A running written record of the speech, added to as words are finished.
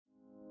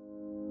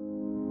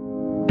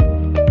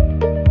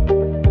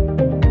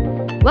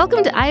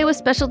Welcome to Iowa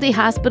Specialty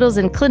Hospitals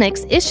and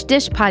Clinics Ish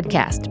Dish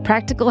Podcast,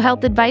 practical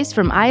health advice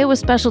from Iowa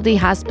Specialty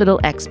Hospital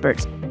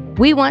experts.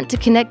 We want to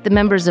connect the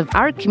members of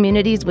our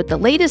communities with the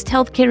latest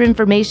healthcare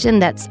information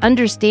that's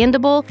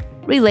understandable,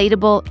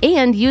 relatable,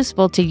 and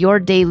useful to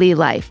your daily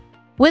life.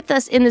 With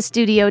us in the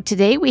studio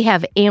today, we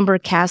have Amber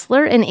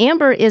Kassler, and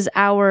Amber is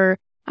I'm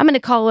going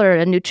to call her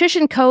a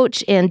nutrition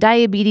coach and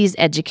diabetes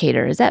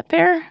educator. Is that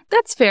fair?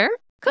 That's fair.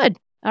 Good.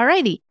 All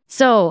righty.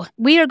 So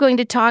we are going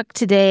to talk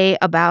today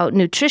about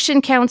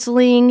nutrition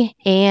counseling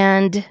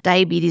and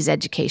diabetes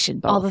education.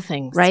 Both, all the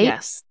things, right?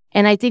 Yes.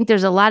 And I think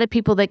there's a lot of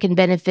people that can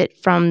benefit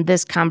from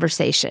this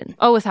conversation.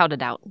 Oh, without a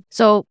doubt.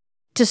 So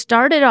to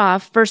start it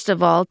off, first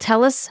of all,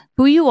 tell us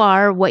who you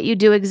are, what you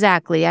do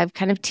exactly. I've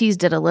kind of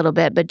teased it a little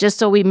bit, but just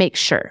so we make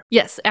sure.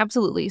 Yes,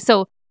 absolutely.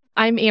 So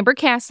I'm Amber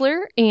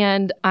Kassler,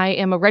 and I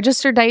am a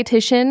registered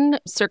dietitian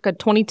circa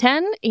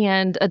 2010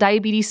 and a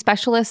diabetes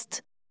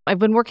specialist. I've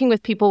been working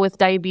with people with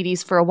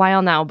diabetes for a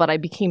while now, but I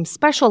became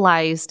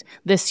specialized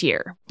this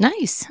year.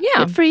 Nice.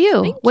 Yeah. Good for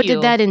you. Thank What you.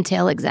 did that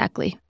entail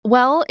exactly?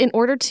 Well, in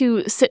order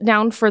to sit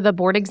down for the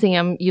board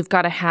exam, you've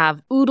got to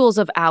have oodles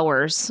of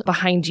hours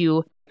behind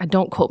you.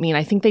 Don't quote me, and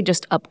I think they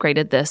just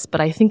upgraded this, but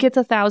I think it's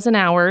 1,000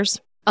 hours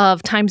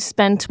of time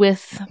spent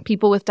with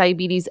people with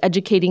diabetes,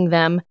 educating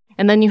them,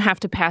 and then you have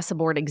to pass a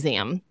board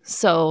exam.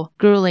 So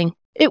Grueling.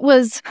 it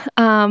was,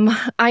 I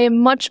am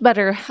much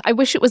better. I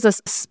wish it was a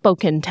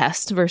spoken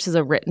test versus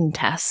a written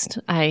test.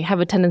 I have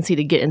a tendency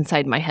to get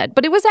inside my head,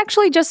 but it was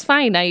actually just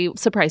fine. I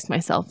surprised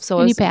myself. So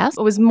And you passed?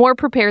 I was more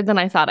prepared than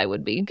I thought I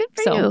would be. Good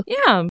for you.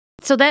 Yeah.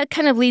 So that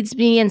kind of leads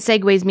me and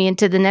segues me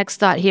into the next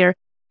thought here.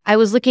 I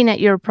was looking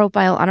at your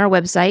profile on our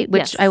website,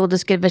 which Yes. I will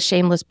just give a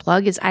shameless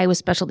plug, is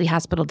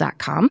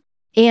iowaspecialtyhospital.com.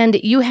 And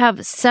you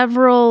have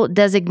several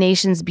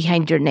designations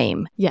behind your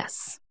name.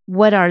 Yes.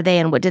 What are they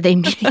and what do they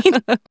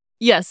mean?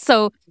 Yes.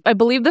 So I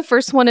believe the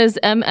first one is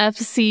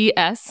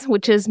MFCS,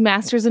 which is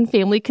Masters in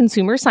Family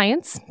Consumer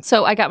Science.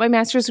 So I got my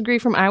master's degree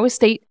from Iowa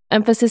State,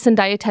 emphasis in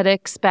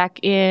dietetics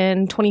back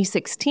in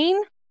 2016.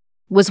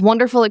 Was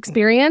wonderful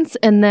experience.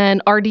 And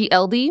then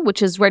RDLD,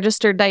 which is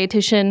registered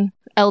dietitian.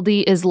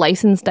 LD is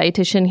licensed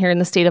dietitian here in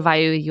the state of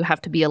Iowa. You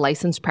have to be a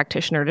licensed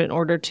practitioner in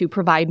order to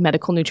provide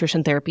medical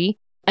nutrition therapy.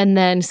 And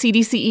then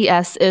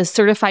CDCES is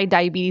Certified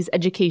Diabetes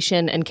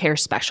Education and Care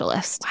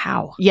Specialist.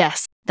 Wow.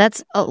 Yes.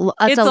 That's a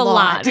It's a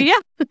lot. Yeah,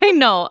 I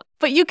know.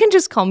 But you can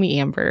just call me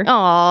Amber.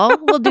 Oh,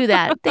 we'll do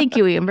that. Thank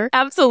you, Amber.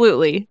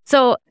 Absolutely.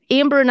 So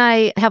Amber and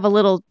I have a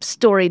little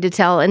story to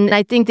tell, and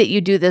I think that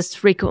you do this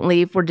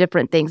frequently for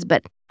different things.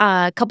 But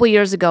a couple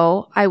years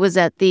ago, I was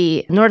at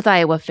the North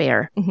Iowa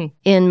Fair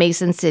in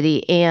Mason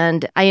City,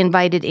 and I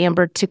invited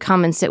Amber to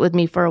come and sit with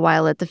me for a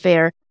while at the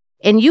fair.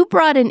 And you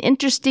brought an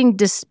interesting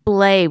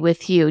display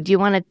with you. Do you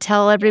want to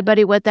tell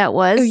everybody what that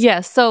was?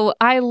 Yes. So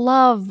I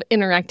love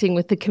interacting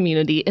with the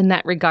community in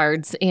that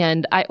regards.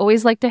 And I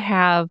always like to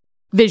have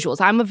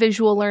visuals. I'm a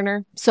visual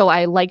learner, so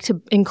I like to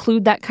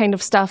include that kind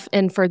of stuff.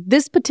 And for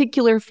this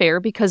particular fair,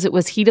 because it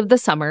was heat of the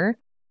summer,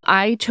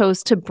 I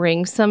chose to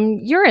bring some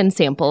urine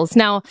samples.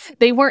 Now,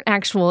 they weren't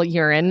actual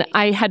urine.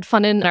 I had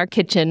fun in our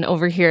kitchen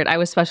over here at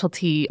Iowa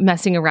Specialty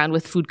messing around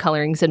with food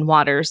colorings and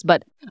waters,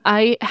 but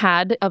I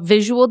had a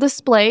visual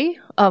display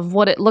of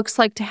what it looks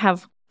like to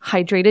have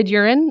hydrated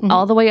urine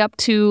all the way up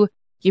to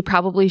you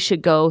probably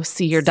should go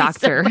see your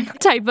doctor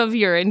type of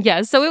urine.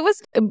 Yeah. So it was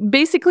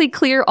basically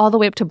clear all the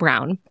way up to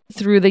brown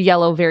through the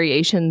yellow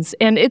variations.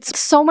 And it's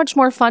so much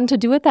more fun to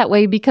do it that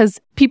way because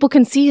people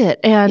can see it.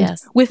 And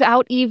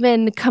without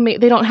even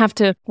they don't have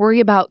to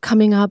worry about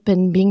coming up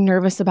and being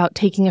nervous about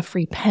taking a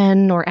free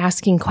pen or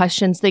asking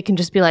questions. They can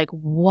just be like,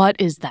 what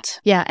is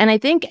that? Yeah. And I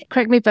think,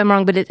 correct me if I'm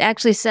wrong, but it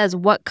actually says,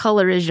 what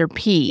color is your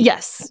pee?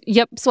 Yes.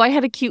 Yep. So I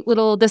had a cute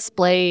little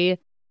display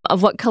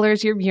of what color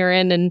is your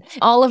urine and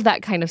all of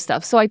that kind of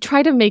stuff. So I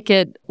try to make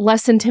it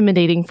less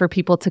intimidating for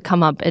people to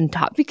come up and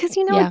talk because,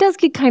 it does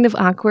get kind of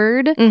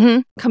awkward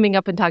coming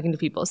up and talking to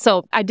people.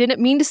 So I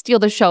didn't mean to steal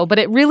the show, but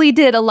it really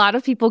did. A lot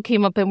of people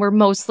came up and were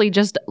mostly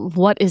just,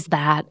 what is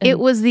that? And it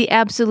was the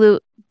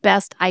absolute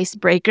best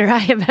icebreaker I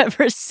have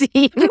ever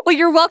seen. Well,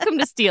 you're welcome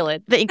to steal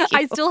it. Thank you.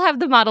 I still have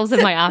the models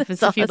in my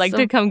office if you'd like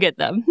to come get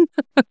them.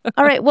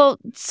 All right. Well,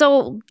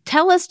 so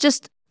tell us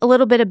just a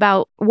little bit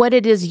about what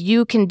it is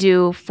you can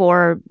do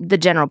for the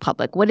general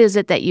public. What is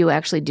it that you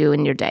actually do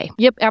in your day?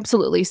 Yep,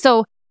 absolutely.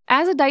 So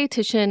as a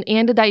dietitian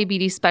and a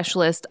diabetes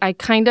specialist, I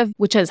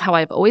which is how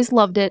I've always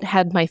loved it,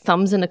 had my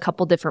thumbs in a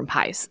couple different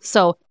pies.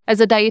 So as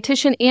a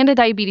dietitian and a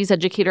diabetes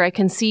educator, I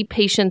can see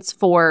patients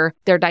for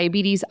their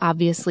diabetes,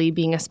 obviously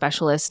being a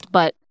specialist,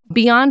 but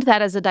beyond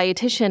that, as a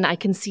dietitian, I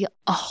can see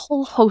a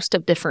whole host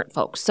of different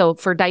folks. So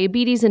for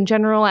diabetes in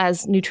general,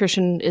 as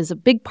nutrition is a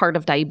big part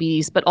of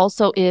diabetes, but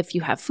also if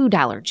you have food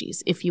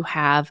allergies, if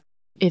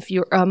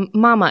you're a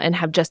mama and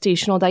have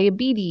gestational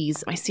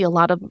diabetes, I see a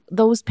lot of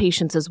those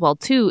patients as well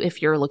too.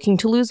 If you're looking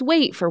to lose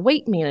weight for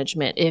weight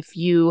management,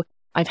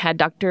 I've had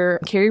Dr.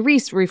 Carrie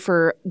Reese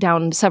refer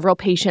down several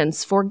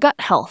patients for gut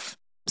health.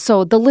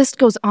 So the list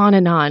goes on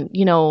and on.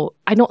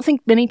 I don't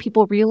think many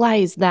people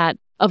realize that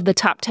of the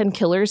top 10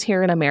 killers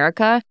here in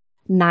America,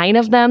 9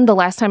 of them, the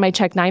last time I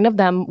checked, 9 of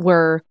them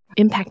were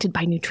impacted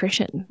by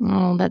nutrition.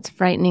 Oh, that's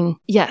frightening.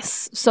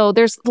 Yes. So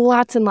there's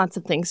lots and lots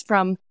of things,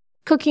 from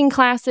cooking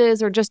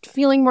classes or just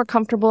feeling more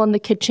comfortable in the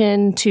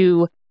kitchen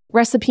to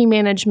recipe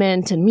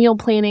management and meal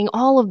planning,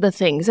 all of the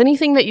things.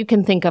 Anything that you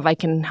can think of, I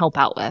can help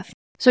out with.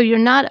 So you're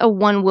not a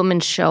one-woman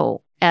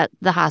show at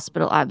the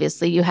hospital,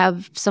 obviously. You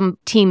have some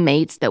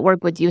teammates that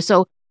work with you.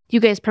 So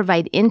you guys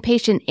provide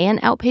inpatient and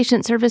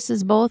outpatient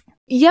services both?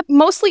 Yep,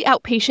 mostly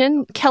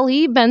outpatient.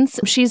 Kelly Bentz,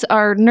 she's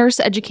our nurse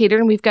educator,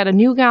 and we've got a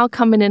new gal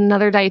coming in,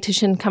 another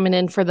dietitian coming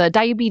in for the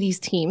diabetes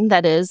team,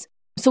 that is.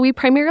 So we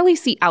primarily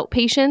see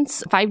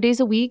outpatients 5 days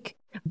a week.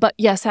 But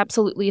yes,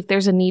 absolutely. If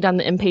there's a need on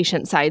the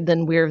inpatient side,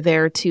 then we're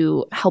there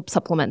to help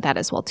supplement that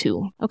as well,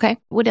 too. Okay.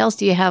 What else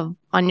do you have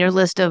on your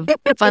list of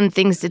fun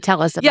things to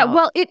tell us about? Yeah,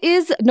 well, it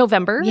is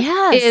November.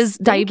 Yes. It is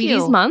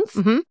Diabetes Month.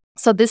 Mm-hmm.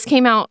 So this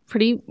came out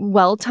pretty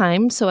well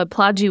timed. So I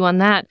applaud you on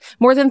that.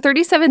 More than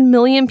 37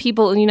 million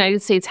people in the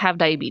United States have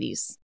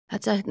diabetes.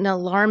 That's an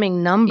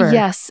alarming number.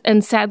 Yes.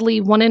 And sadly,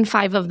 1 in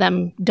 5 of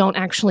them don't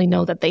actually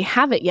know that they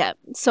have it yet.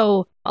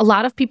 So a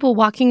lot of people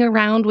walking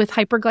around with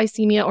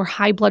hyperglycemia or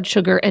high blood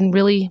sugar and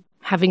really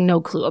having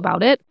no clue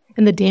about it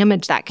and the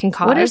damage that can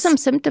cause. What are some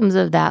symptoms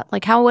of that?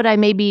 Like, how would I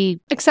maybe...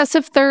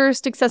 Excessive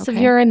thirst, excessive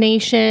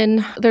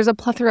urination. There's a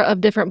plethora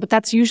of different, but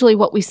that's usually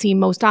what we see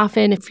most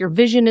often. If your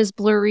vision is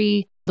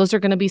blurry, those are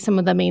going to be some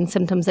of the main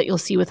symptoms that you'll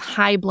see with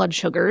high blood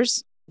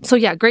sugars. So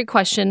yeah, great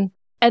question.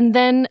 And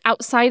then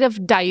outside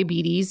of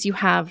diabetes, you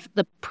have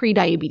the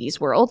pre-diabetes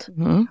world,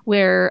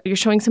 where you're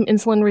showing some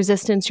insulin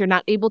resistance. You're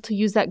not able to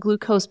use that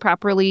glucose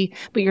properly,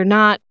 but you're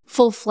not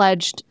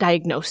full-fledged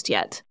diagnosed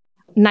yet.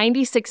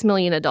 96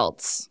 million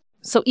adults.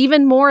 So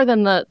even more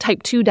than the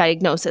type 2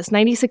 diagnosis,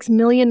 96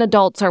 million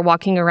adults are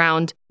walking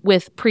around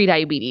with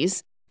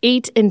pre-diabetes.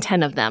 8 in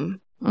 10 of them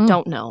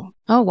don't know.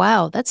 Oh,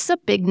 wow. That's a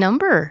big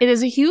number. It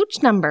is a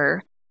huge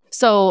number.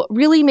 So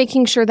really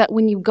making sure that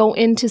when you go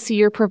in to see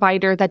your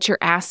provider that you're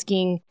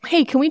asking,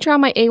 hey, can we draw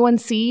my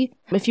A1C?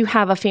 If you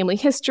have a family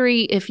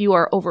history, if you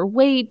are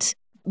overweight,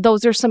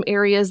 those are some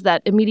areas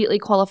that immediately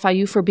qualify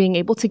you for being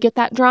able to get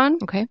that drawn.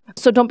 Okay.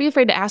 So don't be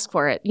afraid to ask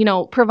for it. You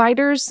know,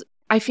 providers,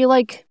 I feel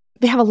like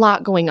they have a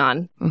lot going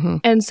on.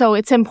 And so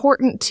it's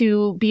important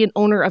to be an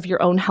owner of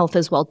your own health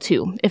as well,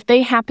 too. If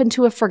they happen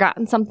to have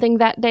forgotten something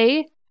that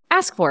day,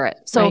 ask for it.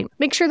 So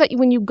make sure that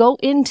when you go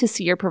in to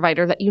see your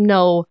provider that you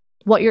know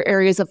what your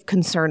areas of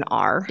concern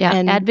are. Yeah,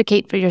 and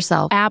advocate for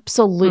yourself.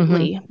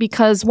 Absolutely.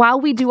 Because while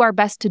we do our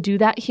best to do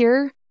that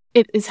here,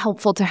 it is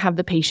helpful to have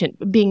the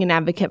patient being an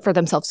advocate for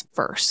themselves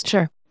first.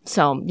 Sure.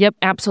 So, yep,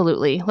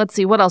 absolutely. Let's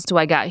see, what else do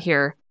I got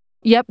here?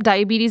 Yep,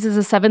 diabetes is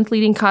the 7th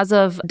leading cause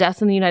of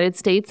death in the United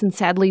States, and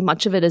sadly,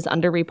 much of it is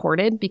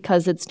underreported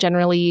because it's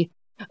generally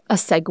a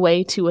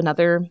segue to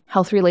another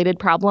health-related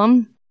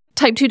problem.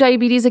 Type 2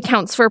 diabetes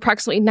accounts for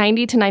approximately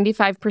 90 to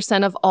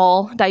 95% of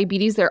all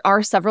diabetes. There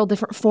are several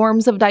different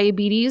forms of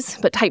diabetes,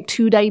 but type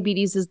 2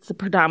 diabetes is the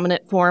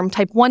predominant form.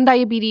 Type 1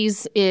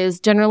 diabetes is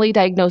generally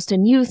diagnosed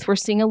in youth. We're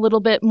seeing a little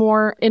bit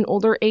more in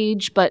older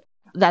age, but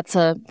that's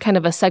a kind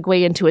of a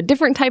segue into a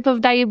different type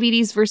of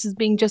diabetes versus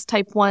being just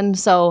type 1.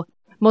 So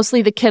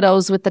mostly the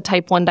kiddos with the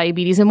type 1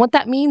 diabetes. And what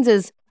that means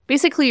is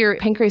basically your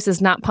pancreas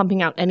is not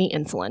pumping out any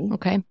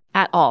insulin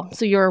at all.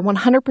 So you're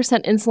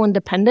 100% insulin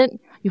dependent.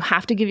 You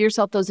have to give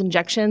yourself those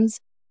injections.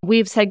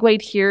 We've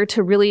segued here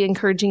to really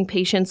encouraging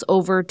patients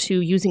over to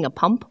using a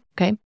pump.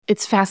 Okay.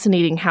 It's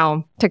fascinating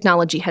how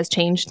technology has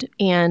changed,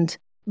 and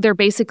they're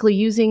basically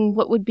using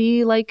what would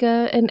be like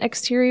an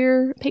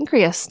exterior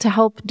pancreas to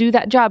help do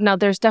that job. Now,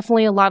 there's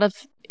definitely a lot of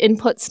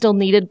input still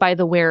needed by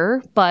the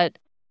wearer, but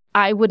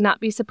I would not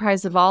be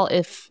surprised at all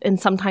if in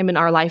some time in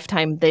our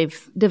lifetime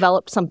they've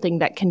developed something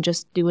that can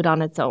just do it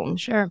on its own.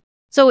 Sure.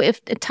 So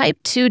if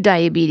type 2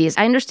 diabetes,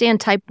 I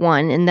understand type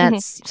 1, and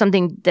that's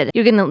something that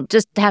you're going to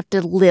just have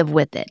to live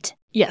with it.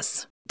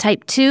 Yes.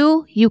 Type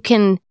 2, you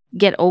can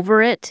get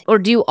over it, or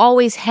do you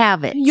always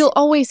have it? You'll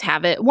always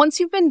have it. Once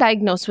you've been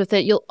diagnosed with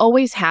it, you'll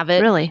always have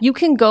it. Really? You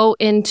can go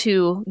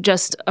into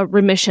just a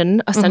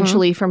remission,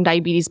 essentially, from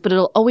diabetes, but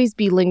it'll always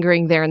be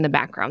lingering there in the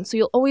background. So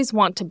you'll always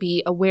want to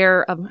be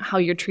aware of how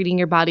you're treating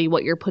your body,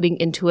 what you're putting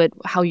into it,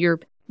 how you're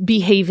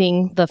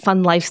behaving, the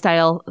fun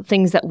lifestyle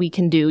things that we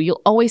can do.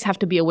 You'll always have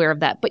to be aware of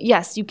that. But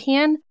yes, you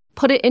can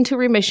put it into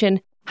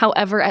remission.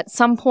 However, at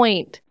some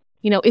point,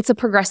 you know, it's a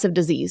progressive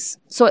disease.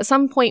 So at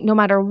some point, no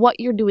matter what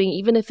you're doing,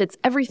 even if it's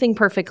everything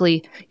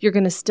perfectly, you're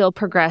going to still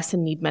progress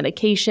and need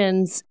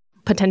medications,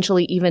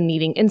 potentially even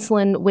needing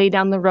insulin way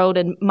down the road.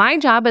 And my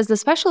job as the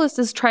specialist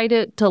is try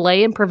to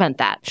delay and prevent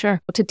that.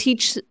 Sure. To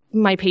teach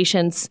my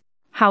patients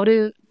how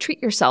to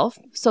treat yourself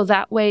so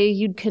that way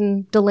you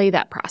can delay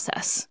that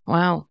process.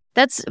 Wow.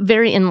 That's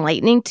very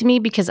enlightening to me,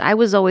 because I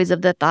was always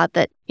of the thought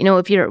that, you know,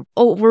 if you're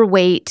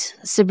overweight,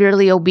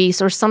 severely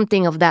obese, or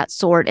something of that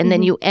sort, and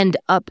then you end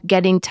up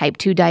getting type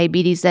 2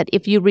 diabetes, that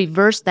if you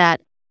reverse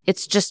that,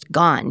 it's just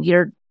gone.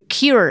 You're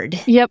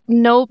cured. Yep.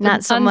 Nope.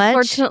 Not so much?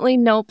 Unfortunately,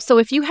 nope. So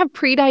if you have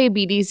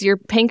pre-diabetes, your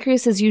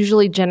pancreas is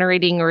usually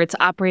generating, or it's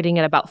operating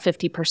at about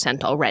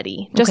 50%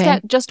 already,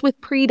 just with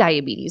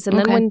pre-diabetes. And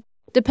then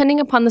depending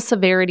upon the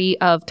severity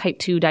of type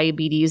 2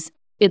 diabetes,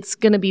 it's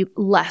going to be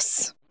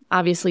less.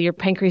 Obviously, your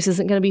pancreas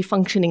isn't going to be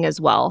functioning as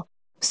well.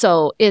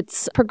 So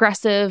it's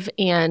progressive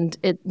and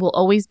it will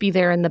always be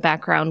there in the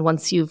background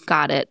once you've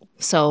got it.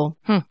 So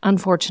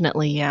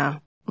unfortunately, yeah.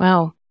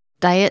 Wow.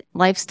 Diet,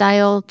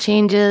 lifestyle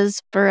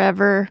changes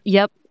forever.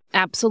 Yep,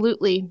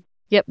 absolutely.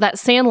 Yep, that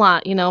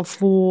Sandlot,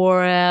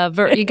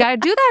 forever. You got to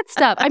do that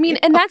stuff. I mean,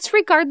 and that's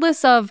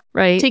regardless of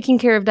taking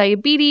care of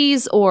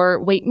diabetes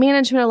or weight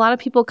management. A lot of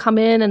people come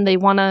in and they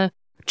want to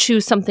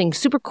choose something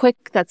super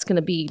quick that's going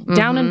to be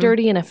down and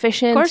dirty and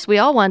efficient. Of course, we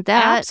all want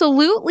that.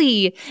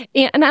 Absolutely.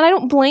 And I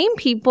don't blame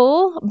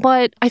people,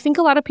 but I think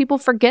a lot of people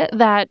forget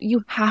that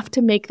you have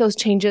to make those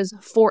changes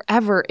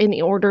forever in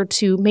order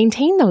to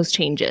maintain those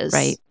changes.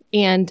 Right.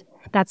 And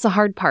that's the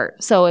hard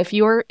part. So if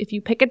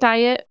you pick a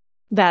diet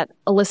that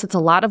elicits a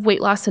lot of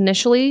weight loss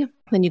initially,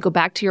 then you go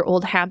back to your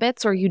old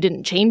habits, or you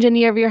didn't change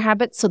any of your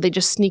habits, so they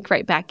just sneak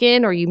right back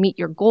in, or you meet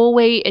your goal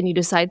weight and you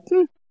decide,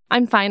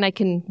 I'm fine, I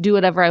can do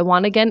whatever I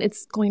want again,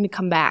 it's going to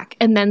come back.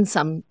 And then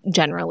some,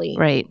 generally.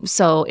 Right.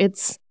 So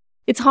it's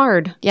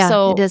hard. Yeah,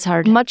 so it is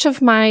hard. Much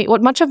of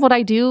what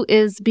I do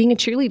is being a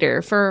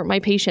cheerleader for my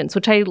patients,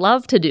 which I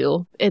love to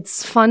do.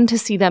 It's fun to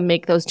see them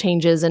make those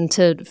changes and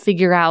to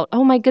figure out,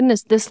 oh my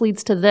goodness, this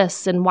leads to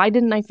this, and why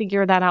didn't I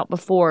figure that out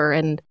before?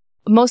 And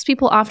most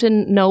people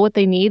often know what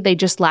they need, they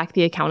just lack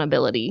the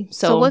accountability.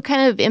 So what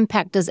kind of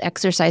impact does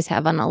exercise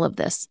have on all of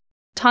this?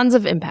 Tons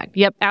of impact.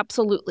 Yep,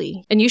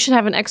 absolutely. And you should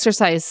have an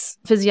exercise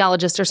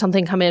physiologist or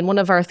something come in, one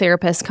of our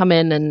therapists come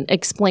in and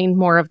explain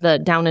more of the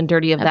down and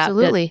dirty of that.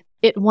 Absolutely.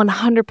 It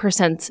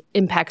 100%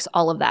 impacts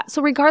all of that.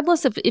 So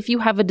regardless of if you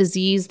have a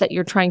disease that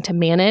you're trying to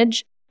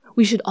manage,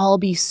 we should all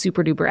be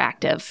super duper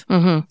active.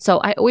 Mm-hmm. So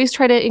I always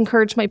try to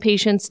encourage my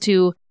patients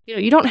to,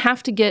 you don't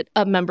have to get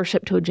a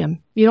membership to a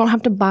gym. You don't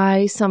have to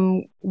buy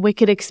some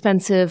wicked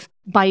expensive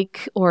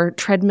bike or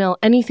treadmill,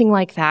 anything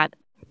like that.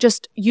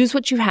 Just use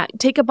what you have.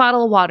 Take a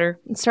bottle of water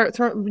and start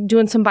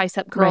doing some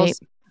bicep curls.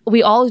 Right.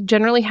 We all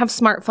generally have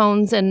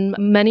smartphones, and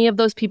many of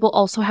those people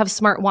also have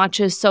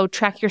smartwatches, so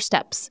track your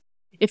steps.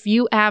 If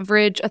you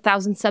average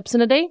 1,000 steps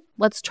in a day,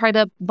 let's try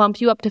to bump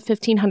you up to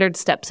 1,500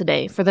 steps a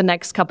day for the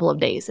next couple of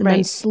days, and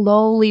then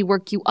slowly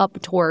work you up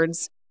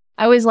towards.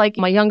 I always like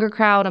my younger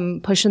crowd,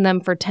 I'm pushing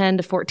them for 10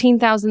 to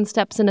 14,000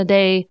 steps in a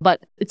day,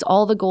 but it's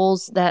all the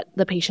goals that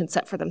the patient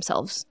set for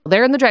themselves.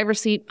 They're in the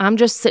driver's seat. I'm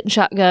just sitting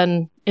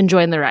shotgun,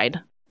 enjoying the ride.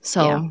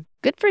 So yeah.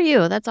 Good for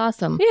you. That's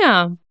awesome.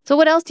 Yeah. So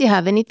what else do you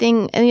have?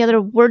 Any other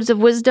words of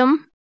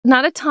wisdom?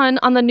 Not a ton.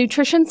 On the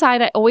nutrition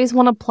side, I always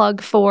want to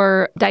plug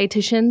for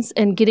dietitians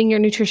and getting your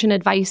nutrition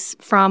advice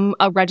from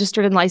a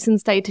registered and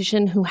licensed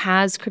dietitian who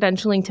has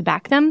credentialing to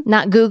back them.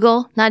 Not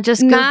Google, not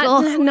just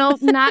Google. No,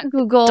 not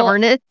Google.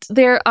 Darn it.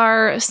 There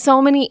are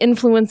so many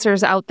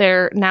influencers out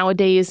there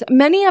nowadays.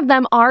 Many of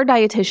them are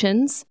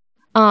dietitians,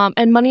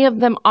 and many of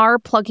them are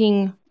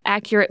plugging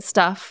accurate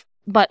stuff.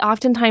 But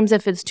oftentimes,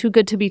 if it's too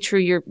good to be true,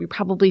 you're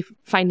probably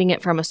finding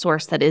it from a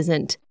source that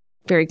isn't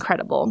very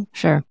credible.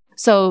 Sure.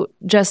 So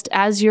just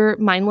as you're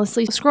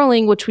mindlessly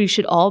scrolling, which we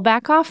should all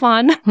back off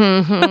on,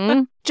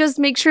 just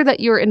make sure that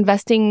you're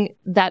investing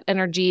that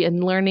energy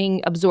in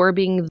learning,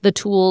 absorbing the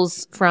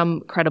tools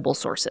from credible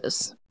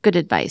sources. Good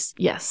advice.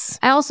 Yes.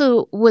 I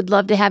also would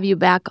love to have you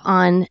back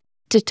on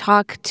to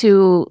talk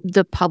to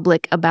the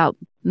public about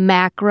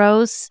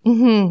macros.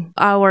 Mm-hmm.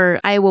 Our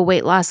Iowa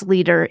weight loss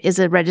leader is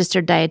a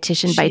registered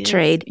dietitian by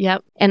trade.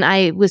 Yep. And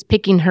I was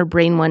picking her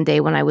brain one day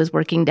when I was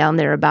working down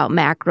there about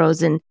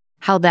macros and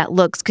how that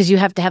looks, because you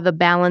have to have a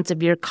balance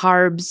of your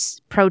carbs,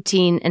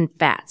 protein, and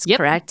fats,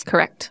 correct?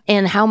 Correct.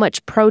 And how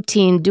much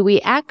protein do we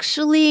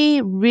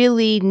actually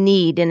really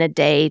need in a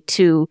day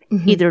to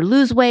either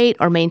lose weight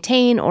or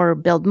maintain or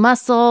build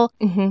muscle?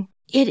 Mm-hmm.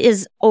 It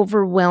is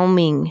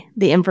overwhelming,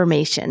 the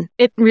information.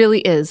 It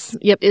really is.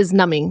 Yep, is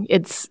numbing.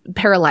 It's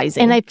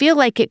paralyzing. And I feel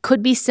like it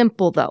could be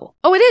simple, though.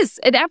 Oh, it is.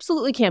 It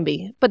absolutely can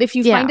be. But if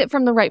you find it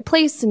from the right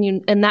place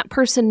and that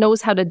person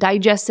knows how to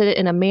digest it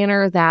in a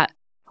manner that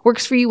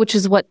works for you, which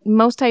is what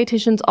most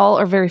dietitians all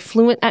are very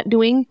fluent at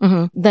doing,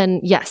 then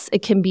yes,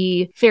 it can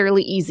be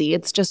fairly easy.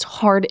 It's just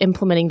hard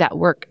implementing that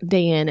work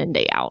day in and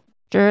day out.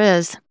 Sure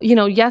is.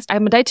 Yes,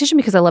 I'm a dietitian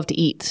because I love to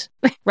eat,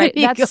 right?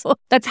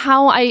 That's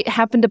how I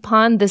happened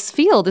upon this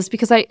field, is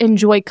because I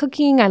enjoy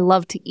cooking. I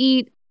love to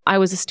eat. I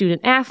was a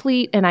student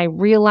athlete and I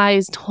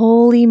realized,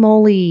 holy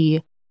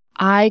moly,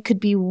 I could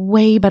be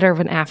way better of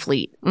an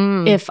athlete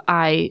if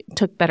I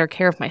took better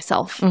care of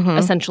myself,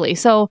 essentially.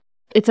 So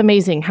it's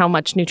amazing how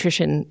much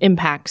nutrition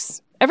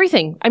impacts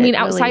everything. I mean,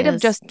 outside of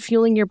just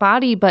fueling your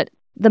body, but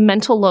the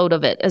mental load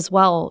of it as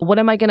well. What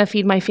am I going to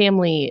feed my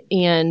family?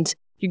 And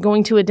you're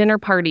going to a dinner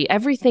party.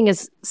 Everything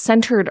is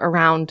centered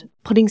around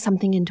putting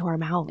something into our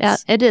mouths. Yeah,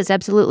 it is.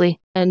 Absolutely.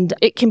 And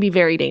it can be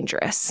very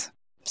dangerous.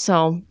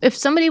 So if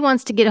somebody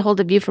wants to get a hold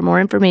of you for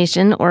more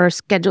information or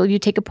schedule you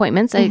take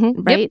appointments,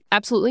 right? Yep,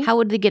 absolutely. How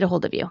would they get a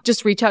hold of you?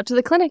 Just reach out to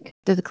the clinic.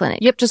 To the clinic.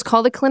 Yep, just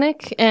call the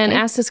clinic and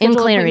ask to schedule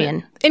in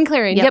Clarion. In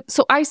Clarion, yep.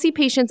 So I see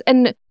patients,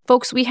 and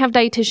folks, we have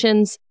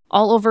dietitians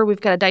all over. We've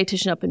got a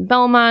dietitian up in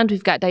Belmont.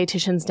 We've got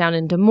dietitians down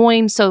in Des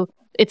Moines. So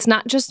It's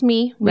not just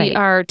me. We Right.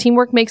 are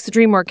teamwork makes the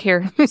dream work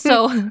here.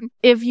 So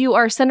if you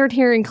are centered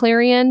here in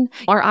Clarion,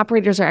 our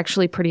operators are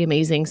actually pretty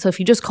amazing. So if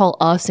you just call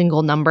a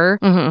single number,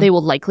 they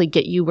will likely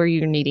get you where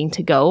you're needing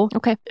to go.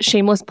 Okay.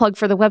 Shameless plug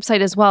for the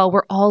website as well.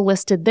 We're all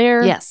listed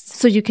there. Yes.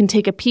 So you can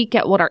take a peek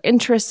at what our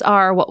interests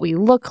are, what we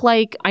look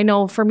like. I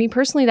know for me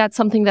personally, that's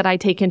something that I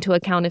take into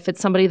account if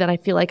it's somebody that I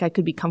feel like I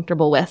could be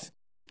comfortable with.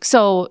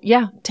 So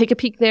yeah, take a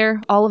peek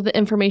there. All of the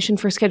information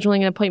for scheduling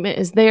an appointment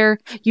is there.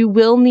 You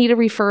will need a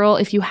referral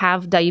if you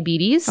have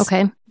diabetes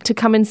to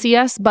come and see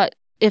us. But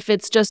if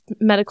it's just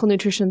medical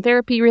nutrition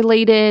therapy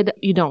related,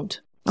 you don't.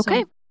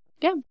 Okay. So,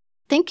 yeah.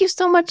 Thank you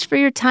so much for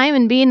your time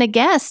and being a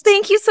guest.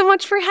 Thank you so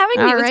much for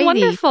having me. It was Alrighty.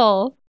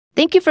 wonderful.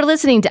 Thank you for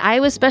listening to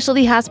Iowa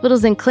Specialty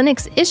Hospitals and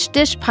Clinics Ish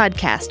Dish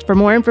podcast. For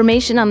more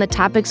information on the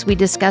topics we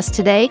discussed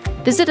today,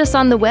 visit us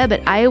on the web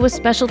at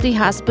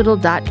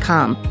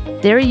iowaspecialtyhospital.com.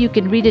 There you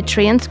can read a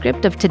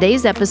transcript of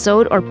today's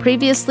episode or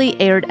previously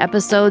aired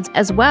episodes,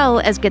 as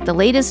well as get the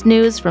latest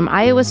news from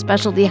Iowa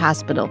Specialty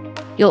Hospital.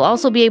 You'll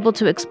also be able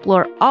to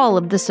explore all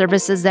of the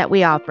services that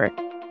we offer.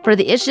 For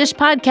the Ish Dish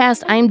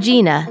podcast, I'm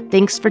Gina.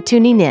 Thanks for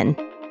tuning in.